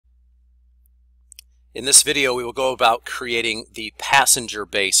In this video, we will go about creating the passenger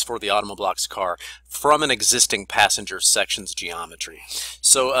base for the Automoblocks car from an existing passenger section's geometry.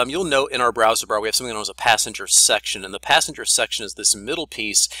 So you'll note in our browser bar we have something known as a passenger section, and the passenger section is this middle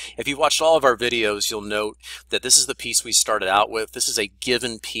piece. If you've watched all of our videos, you'll note that this is the piece we started out with. This is a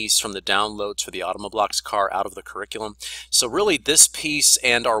given piece from the downloads for the Automoblocks car out of the curriculum. So really this piece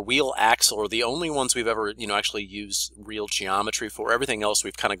and our wheel axle are the only ones we've ever actually used real geometry for. Everything else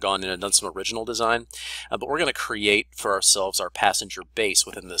we've kind of gone in and done some original design. But we're going to create for ourselves our passenger base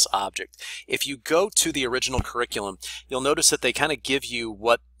within this object. If you go to the original curriculum, you'll notice that they kind of give you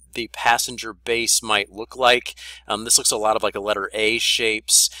what the passenger base might look like. This looks a lot of like a letter A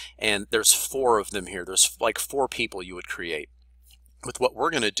shapes, and there's 4 of them here. There's like 4 people you would create. With what we're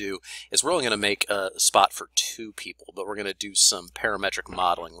going to do is we're only going to make a spot for 2 people, but we're going to do some parametric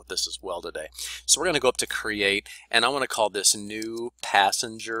modeling with this as well today. So we're going to go up to create, and I want to call this new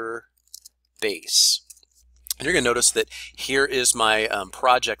passenger base. And you're going to notice that here is my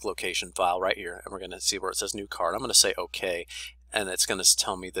project location file right here, and we're going to see where it says new car. I'm going to say OK, and it's going to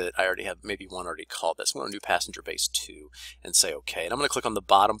tell me that I already have maybe one already called this. I'm going to new passenger base 2 and say OK. And I'm going to click on the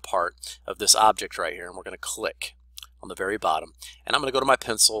bottom part of this object right here, and we're going to click on the very bottom. And I'm going to go to my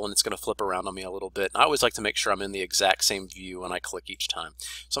pencil, and it's going to flip around on me a little bit. And I always like to make sure I'm in the exact same view when I click each time.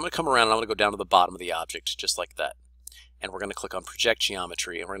 So I'm going to come around, and I'm going to go down to the bottom of the object, just like that. And we're going to click on Project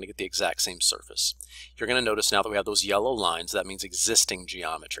Geometry, and we're going to get the exact same surface. You're going to notice now that we have those yellow lines, that means existing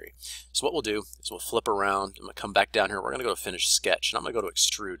geometry. So what we'll do is we'll flip around. I'm going to come back down here. We're going to go to Finish Sketch, and I'm going to go to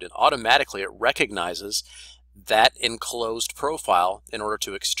Extrude, and automatically it recognizes that enclosed profile in order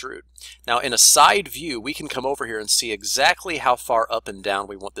to extrude. Now in a side view, we can come over here and see exactly how far up and down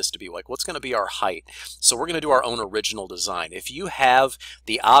we want this to be, like what's going to be our height. So we're going to do our own original design. If you have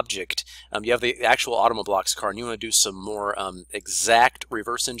the object, you have the actual Automoblocks car, and you want to do some more exact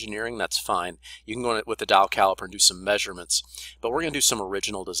reverse engineering, that's fine. You can go in with the dial caliper and do some measurements, but we're going to do some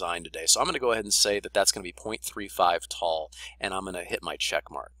original design today. So I'm going to go ahead and say that that's going to be 0.35 tall, and I'm going to hit my check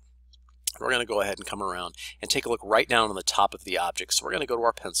mark. We're going to go ahead and come around and take a look right down on the top of the object. So we're going to go to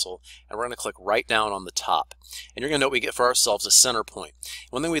our pencil, and we're going to click right down on the top. And you're going to note we get for ourselves a center point.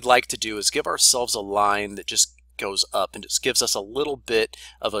 One thing we'd like to do is give ourselves a line that just goes up and just gives us a little bit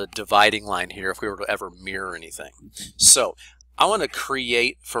of a dividing line here if we were to ever mirror anything. So I want to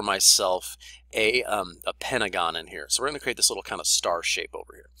create for myself a pentagon in here. So we're going to create this little kind of star shape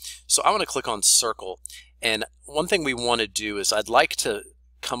over here. So I want to click on Circle, and one thing we want to do is I'd like to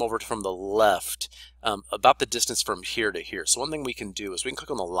come over from the left about the distance from here to here. So one thing we can do is we can click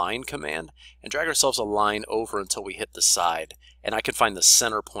on the line command and drag ourselves a line over until we hit the side, and I can find the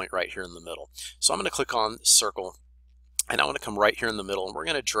center point right here in the middle. So I'm going to click on Circle, and I want to come right here in the middle, and we're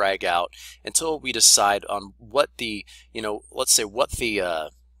going to drag out until we decide on what the, let's say what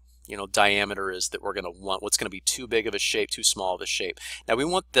the diameter is that we're going to want, what's going to be too big of a shape, too small of a shape. Now we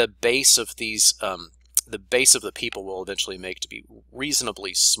want the base of these the base of the people will eventually make to be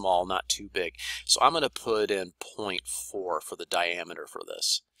reasonably small, not too big. So I'm going to put in 0.4 for the diameter for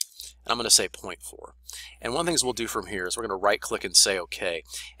this. And I'm going to say 0.4. And one of the things we'll do from here is we're going to right click and say OK.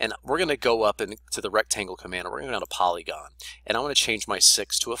 And we're going to go up into the rectangle command, and we're going to go down to polygon. And I want to change my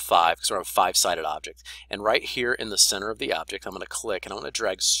 6 to a 5 because we're on a 5-sided object. And right here in the center of the object, I'm going to click, and I'm going to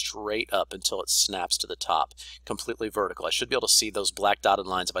drag straight up until it snaps to the top, completely vertical. I should be able to see those black dotted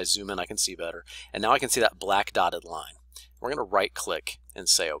lines. If I zoom in, I can see better. And now I can see that black dotted line. We're going to right click and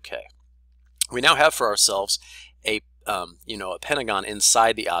say OK. We now have for ourselves a pentagon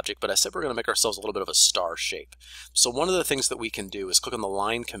inside the object, but I said we're going to make ourselves a little bit of a star shape. So one of the things that we can do is click on the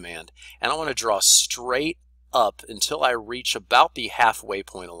line command, and I want to draw straight up until I reach about the halfway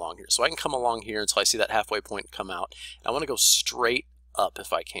point along here. So I can come along here until I see that halfway point come out. I want to go straight up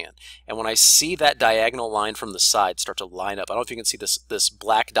if I can. And when I see that diagonal line from the side start to line up, I don't know if you can see this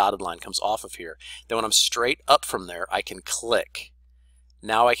black dotted line comes off of here. Then when I'm straight up from there, I can click.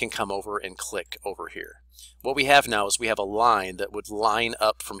 Now I can come over and click over here. What we have now is we have a line that would line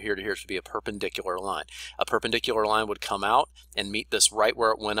up from here to here to be a perpendicular line. A perpendicular line would come out and meet this right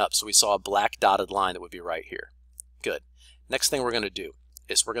where it went up. So we saw a black dotted line that would be right here. Good. Next thing we're going to do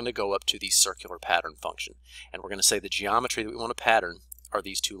is we're going to go up to the circular pattern function. And we're going to say the geometry that we want to pattern are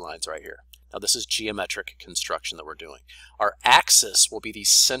these 2 lines right here. Now this is geometric construction that we're doing. Our axis will be the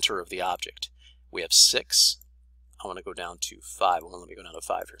center of the object. We have 6. I want to go down to 5. Let me go down to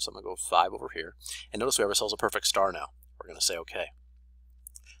 5 here. So I'm going to go 5 over here. And notice we have ourselves a perfect star now. We're going to say OK.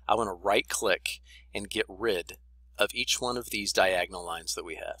 I want to right click and get rid of each one of these diagonal lines that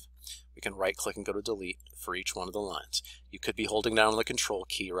we have. We can right click and go to delete for each one of the lines. You could be holding down the control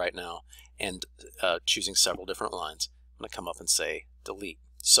key right now and choosing several different lines. I'm going to come up and say delete.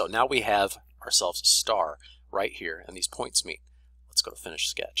 So now we have ourselves a star right here, and these points meet. Let's go to Finish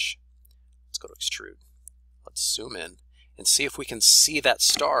Sketch. Let's go to Extrude. Let's zoom in and see if we can see that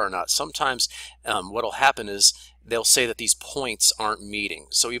star or not. Sometimes what will happen is they'll say that these points aren't meeting.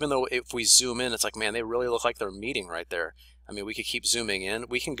 So even though if we zoom in, it's like, man, they really look like they're meeting right there. I mean, we could keep zooming in.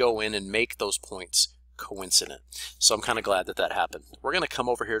 We can go in and make those points coincident. So I'm kind of glad that that happened. We're going to come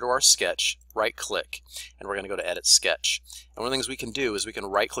over here to our sketch, right click, and we're going to go to Edit Sketch. And one of the things we can do is we can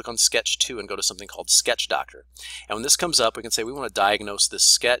right click on Sketch 2 and go to something called Sketch Doctor. And when this comes up, we can say we want to diagnose this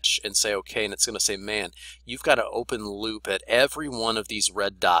sketch and say okay, and it's going to say, man, you've got an open loop at every one of these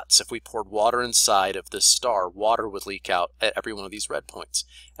red dots. If we poured water inside of this star, water would leak out at every one of these red points.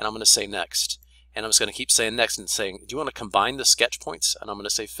 And I'm going to say next. And I'm just going to keep saying next and saying, do you want to combine the sketch points? And I'm going to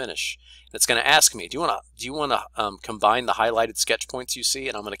say finish. And it's going to ask me, do you want to combine the highlighted sketch points you see?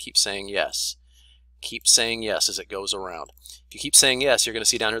 And I'm going to keep saying yes. Keep saying yes as it goes around. If you keep saying yes, you're going to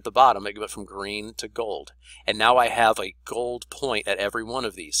see down here at the bottom, it goes from green to gold. And now I have a gold point at every one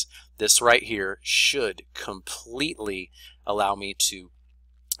of these. This right here should completely allow me to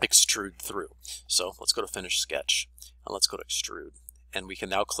extrude through. So let's go to Finish Sketch. And let's go to Extrude. And we can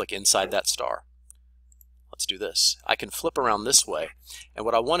now click inside that star. Let's do this. I can flip around this way, and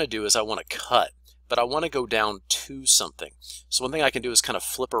what I want to do is I want to cut, but I want to go down to something. So one thing I can do is kind of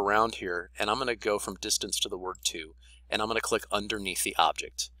flip around here, and I'm going to go from distance to the word to, and I'm going to click underneath the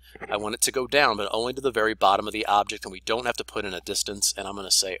object. I want it to go down, but only to the very bottom of the object, and we don't have to put in a distance, and I'm going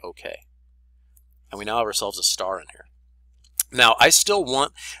to say OK. And we now have ourselves a star in here. Now, I still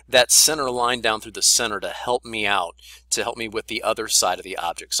want that center line down through the center to help me out, to help me with the other side of the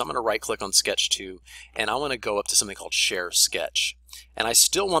object. So I'm going to right-click on Sketch 2, and I want to go up to something called Share Sketch. And I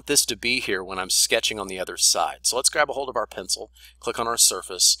still want this to be here when I'm sketching on the other side. So let's grab a hold of our pencil, click on our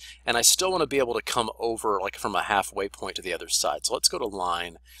surface, and I still want to be able to come over like from a halfway point to the other side. So let's go to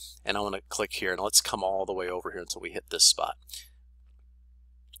Line, and I want to click here, and let's come all the way over here until we hit this spot.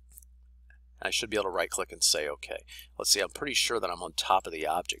 I should be able to right click and say OK. Let's see, I'm pretty sure that I'm on top of the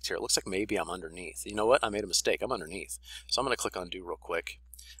object here. It looks like maybe I'm underneath. You know what? I made a mistake. I'm underneath. So I'm going to click Undo real quick.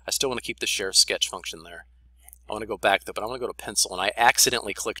 I still want to keep the Share Sketch function there. I want to go back though, but I want to go to Pencil, and I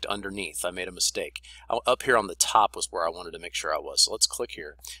accidentally clicked underneath. I made a mistake. Up here on the top was where I wanted to make sure I was. So let's click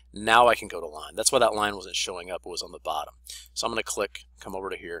here. Now I can go to Line. That's why that line wasn't showing up. It was on the bottom. So I'm going to click, come over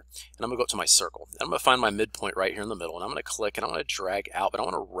to here, and I'm going to go up to my circle. And I'm going to find my midpoint right here in the middle, and I'm going to click, and I'm going to drag out, but I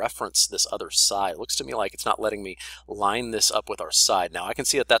want to reference this other side. It looks to me like it's not letting me line this up with our side. Now I can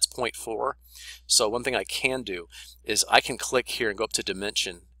see that that's 0.4. So one thing I can do is I can click here and go up to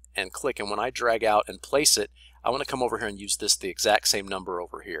Dimension and click, and when I drag out and place it, I want to come over here and use the exact same number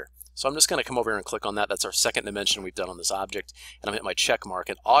over here. So I'm just going to come over here and click on that. That's our second dimension we've done on this object. And I'm going to hit my check mark,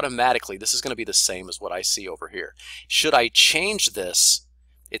 and automatically this is going to be the same as what I see over here. Should I change this,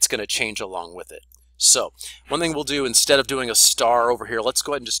 it's going to change along with it. So one thing we'll do, instead of doing a star over here, let's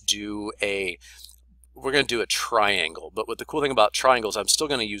go ahead and just do we're going to do a triangle. But what the cool thing about triangles, I'm still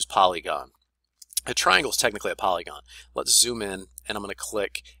going to use polygon. A triangle is technically a polygon. Let's zoom in, and I'm going to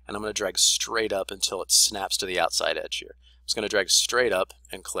click, and I'm going to drag straight up until it snaps to the outside edge here. I'm just going to drag straight up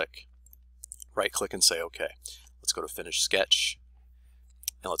and click. Right click and say OK. Let's go to Finish Sketch,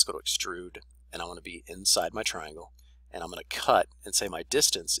 and let's go to Extrude, and I want to be inside my triangle, and I'm going to cut and say my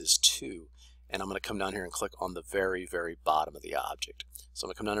distance is 2, and I'm going to come down here and click on the very, very bottom of the object. So I'm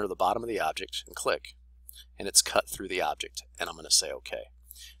going to come down here to the bottom of the object and click, and it's cut through the object, and I'm going to say OK.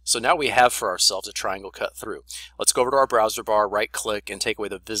 So now we have for ourselves a triangle cut through. Let's go over to our browser bar, right click, and take away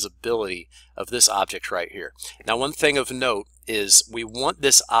the visibility of this object right here. Now one thing of note is we want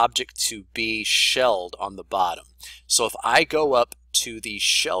this object to be shelled on the bottom. So if I go up to the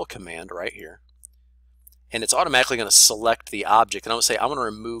shell command right here, and it's automatically going to select the object, and I'm going to say I want to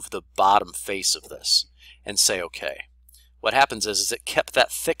remove the bottom face of this and say OK. What happens is it kept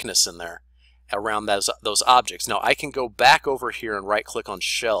that thickness in there around those objects. Now I can go back over here and right click on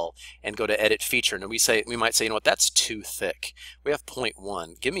shell and go to edit feature, and we might say, you know what, that's too thick. We have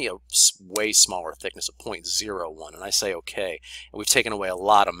 0.1. Give me a way smaller thickness of 0.01, and I say OK, and we've taken away a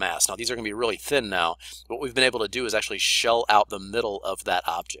lot of mass. Now these are going to be really thin now. What we've been able to do is actually shell out the middle of that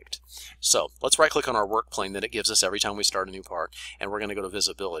object. So let's right click on our work plane that it gives us every time we start a new part, and we're going to go to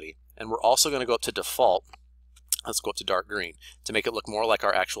visibility, and we're also going to go up to default. Let's go up to dark green to make it look more like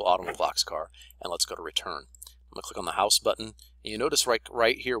our actual Automobilox car, and let's go to return. I'm going to click on the house button, and you notice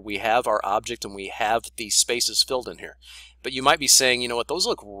right here we have our object and we have these spaces filled in here. But you might be saying, you know what, those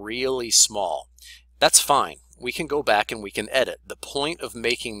look really small. That's fine. We can go back and we can edit. The point of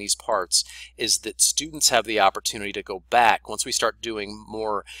making these parts is that students have the opportunity to go back. Once we start doing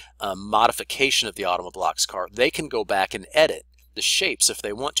more modification of the Automobilox car, they can go back and edit the shapes if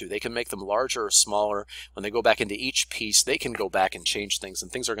they want to. They can make them larger or smaller. When they go back into each piece, they can go back and change things,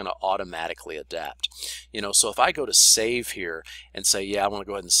 and things are going to automatically adapt. So if I go to save here and say, yeah, I want to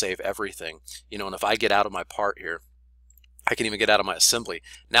go ahead and save everything, and if I get out of my part here, I can even get out of my assembly.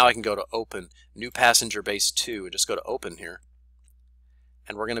 Now I can go to Open, New Passenger Base 2, and just go to Open here.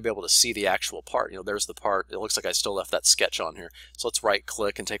 And we're going to be able to see the actual part. There's the part. It looks like I still left that sketch on here. So let's right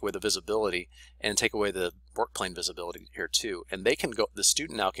click and take away the visibility and take away the work plane visibility here too. And they can go, the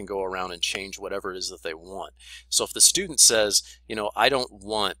student now can go around and change whatever it is that they want. So if the student says, I don't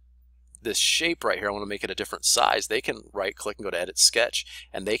want this shape right here, I want to make it a different size, they can right click and go to Edit Sketch,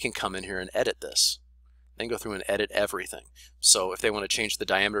 and they can come in here and edit this. Then go through and edit everything. So if they want to change the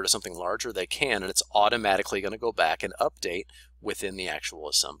diameter to something larger, they can, and it's automatically going to go back and update within the actual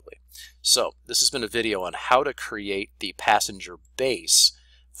assembly. So this has been a video on how to create the passenger base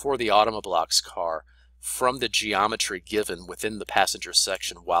for the Automoblocks car from the geometry given within the passenger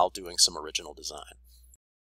section while doing some original design.